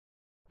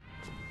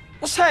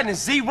What's happening,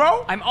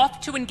 Zero? I'm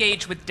off to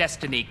engage with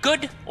destiny,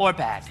 good or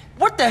bad.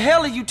 What the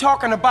hell are you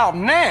talking about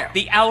now?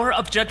 The hour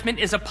of judgment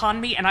is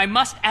upon me, and I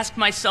must ask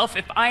myself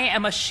if I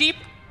am a sheep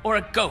or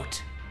a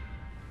goat.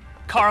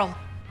 Carl,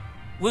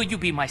 will you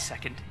be my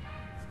second?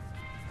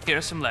 Here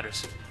are some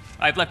letters.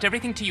 I've left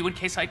everything to you in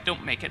case I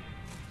don't make it.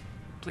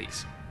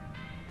 Please.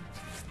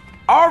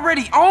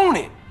 Already own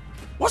it.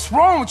 What's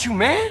wrong with you,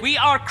 man? We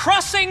are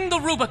crossing the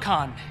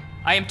Rubicon.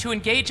 I am to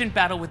engage in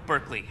battle with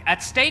𝙼𝙾.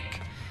 At stake,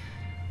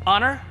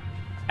 honor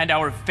and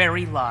our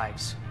very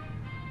lives.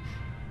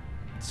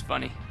 It's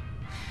funny.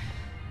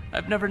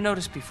 I've never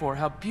noticed before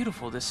how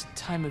beautiful this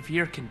time of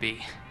year can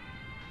be.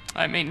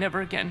 I may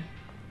never again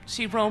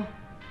see Rome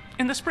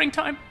in the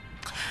springtime.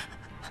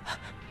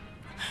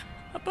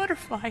 A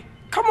butterfly.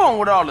 Come on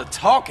with all the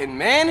talking,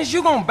 man. Is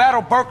you gonna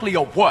battle 𝙼𝙾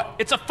or what?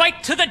 It's a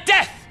fight to the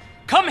death!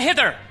 Come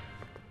hither!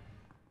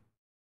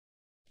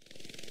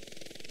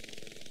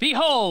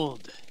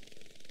 Behold,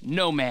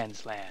 no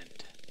man's land.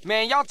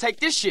 Man, y'all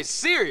take this shit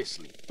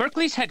seriously.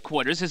 𝙼𝙾's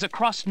headquarters is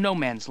across no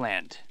man's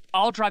land.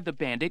 I'll drive the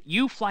bandit,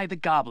 you fly the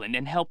goblin,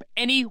 and help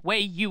any way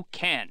you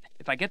can.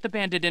 If I get the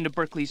bandit into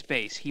𝙼𝙾's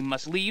base, he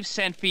must leave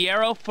San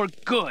Fierro for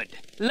good.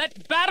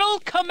 Let battle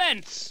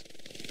commence!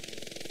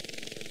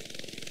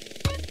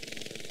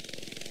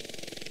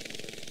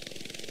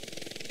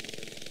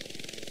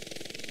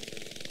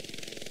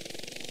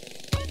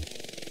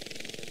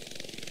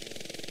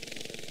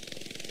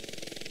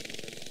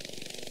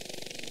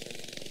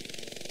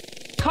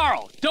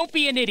 Carl, don't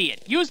be an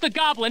idiot. Use the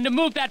goblin to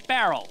move that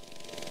barrel.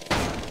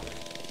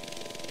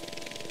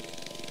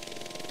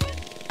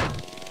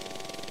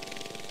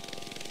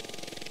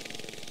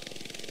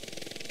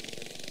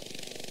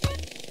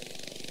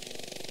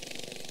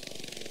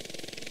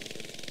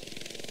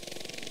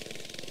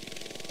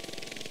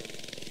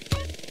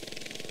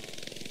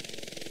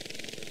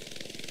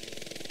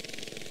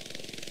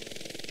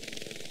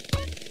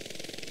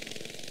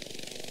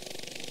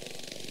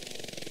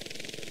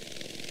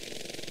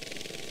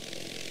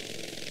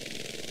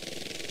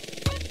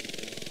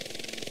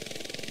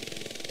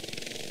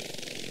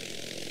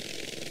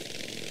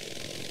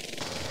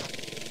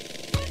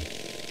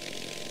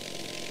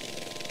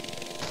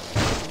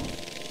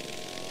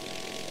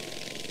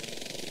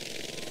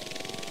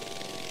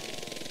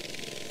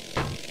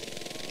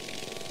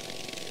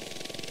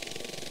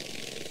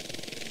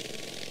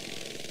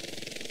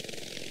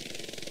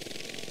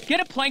 Get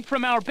a plank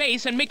from our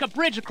base and make a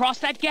bridge across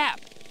that gap.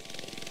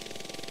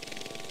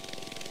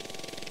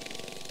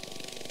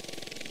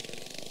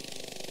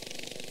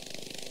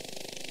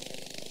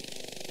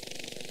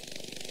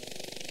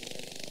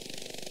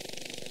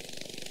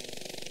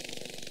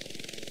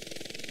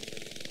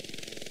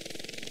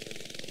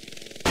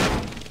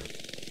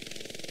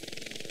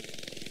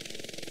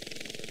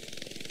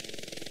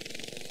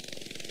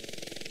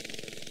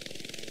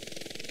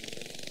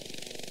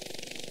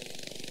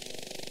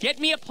 Get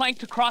me a plank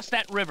to cross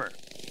that river.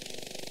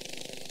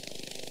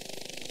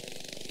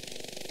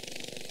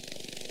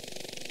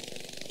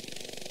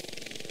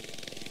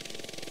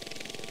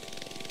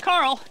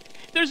 Carl,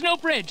 there's no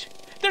bridge.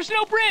 There's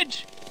no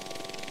bridge!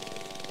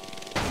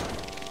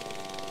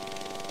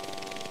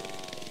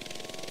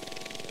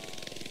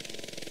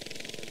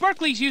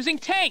 𝙼𝙾's using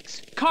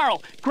tanks.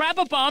 Carl, grab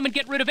a bomb and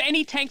get rid of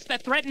any tanks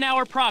that threaten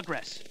our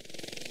progress.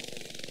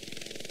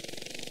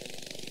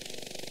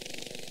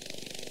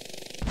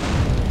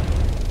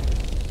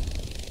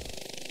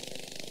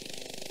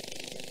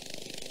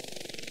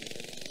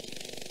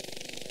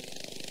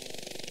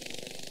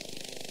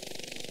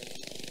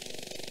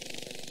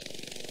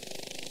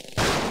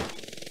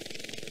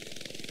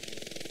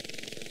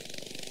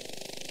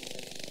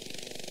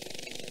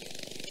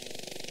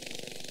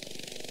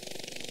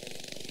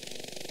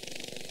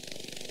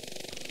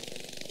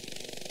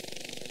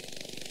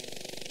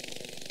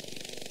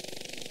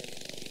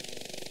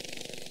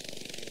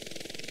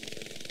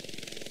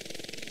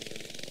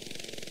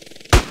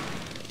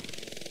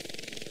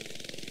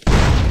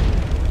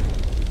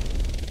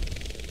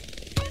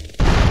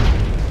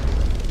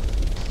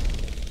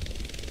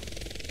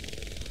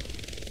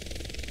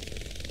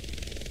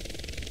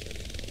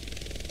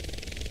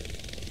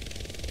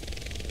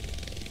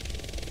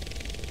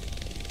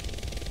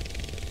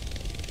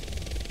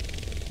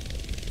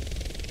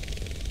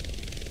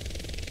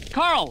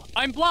 Carl,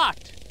 I'm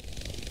blocked.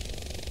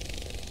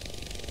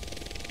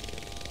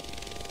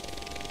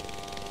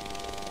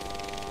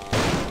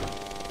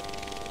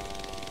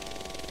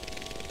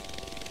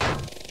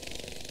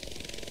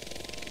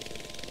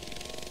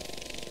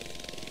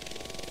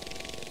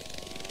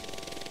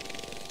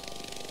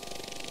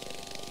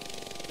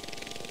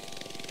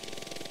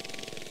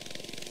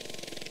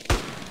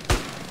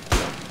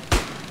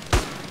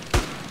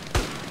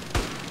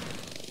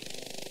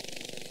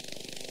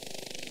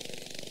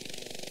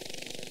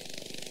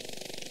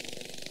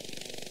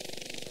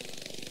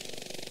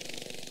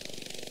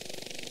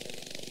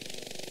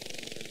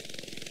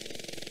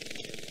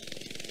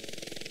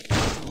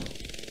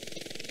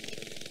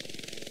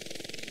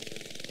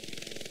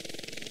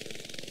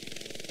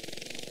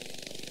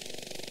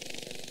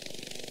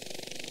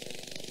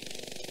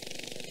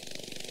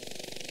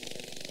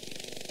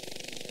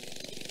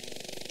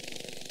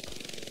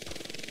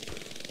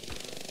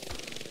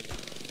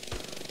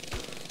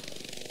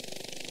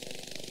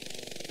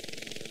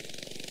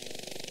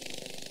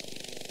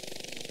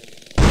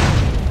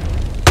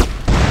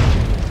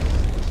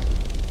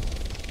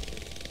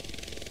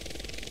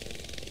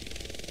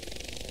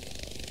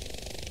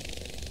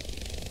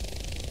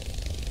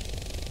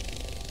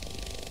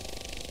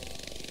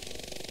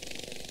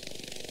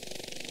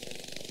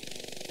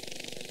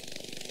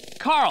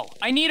 Carl,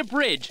 I need a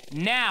bridge,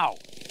 now!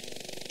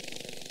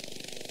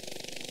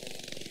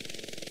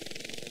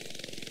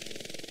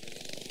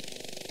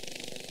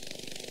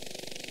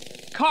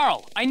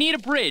 Carl, I need a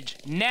bridge,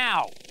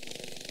 now!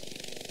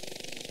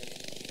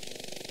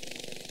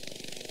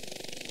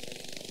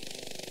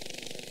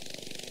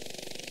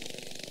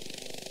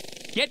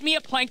 Get me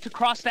a plank to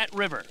cross that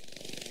river.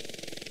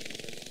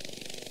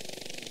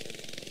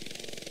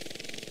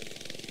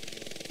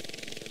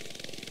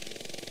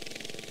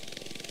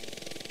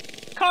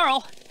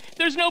 Carl,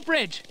 there's no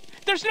bridge.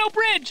 There's no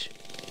bridge!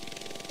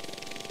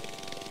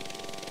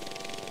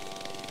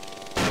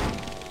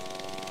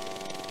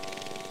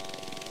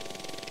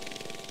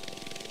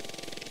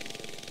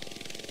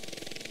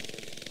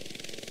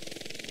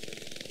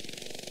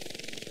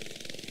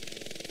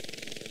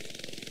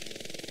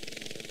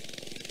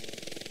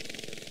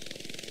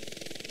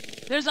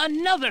 There's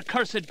another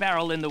cursed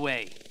barrel in the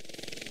way.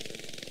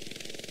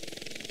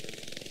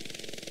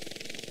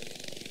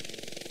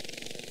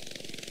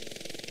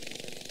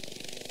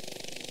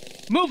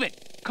 Move it!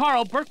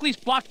 Carl, Berkeley's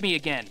blocked me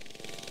again.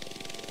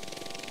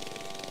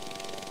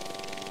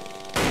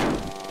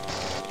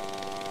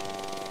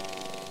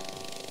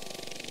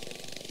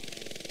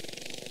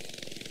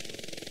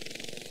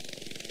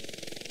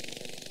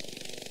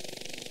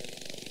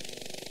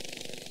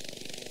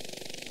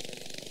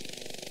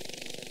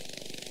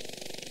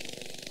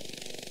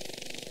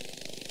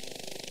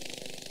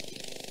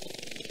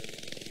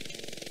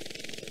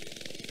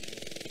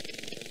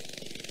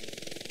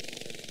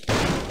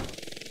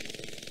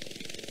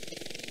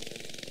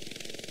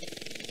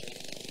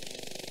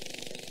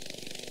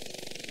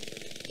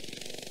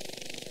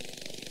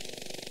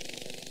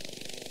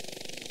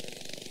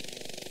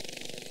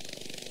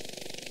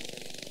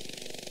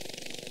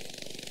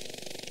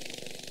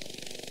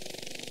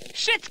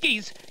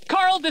 Shitskis!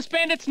 Carl, this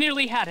bandit's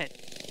nearly had it.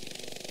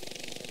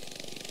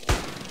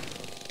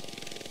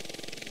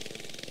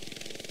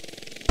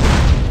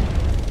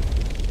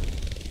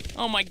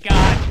 Oh my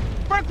god.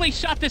 Berkeley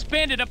shot this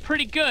bandit up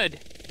pretty good.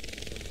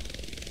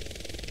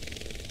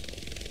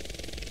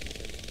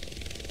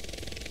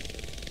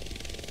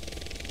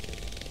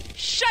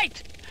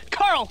 Shite!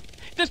 Carl,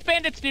 this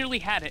bandit's nearly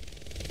had it.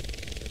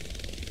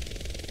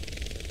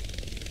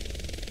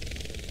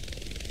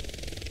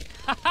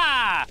 Ha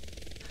ha!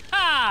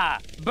 Ha!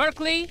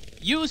 Berkeley,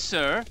 you,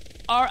 sir,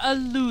 are a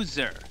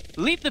loser.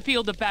 Leave the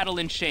field of battle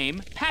in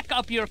shame, pack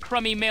up your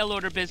crummy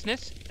mail-order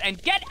business,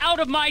 and get out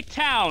of my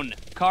town!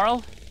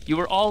 Carl, you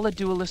are all a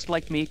duelist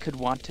like me could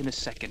want in a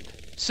second.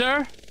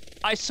 Sir,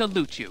 I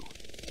salute you.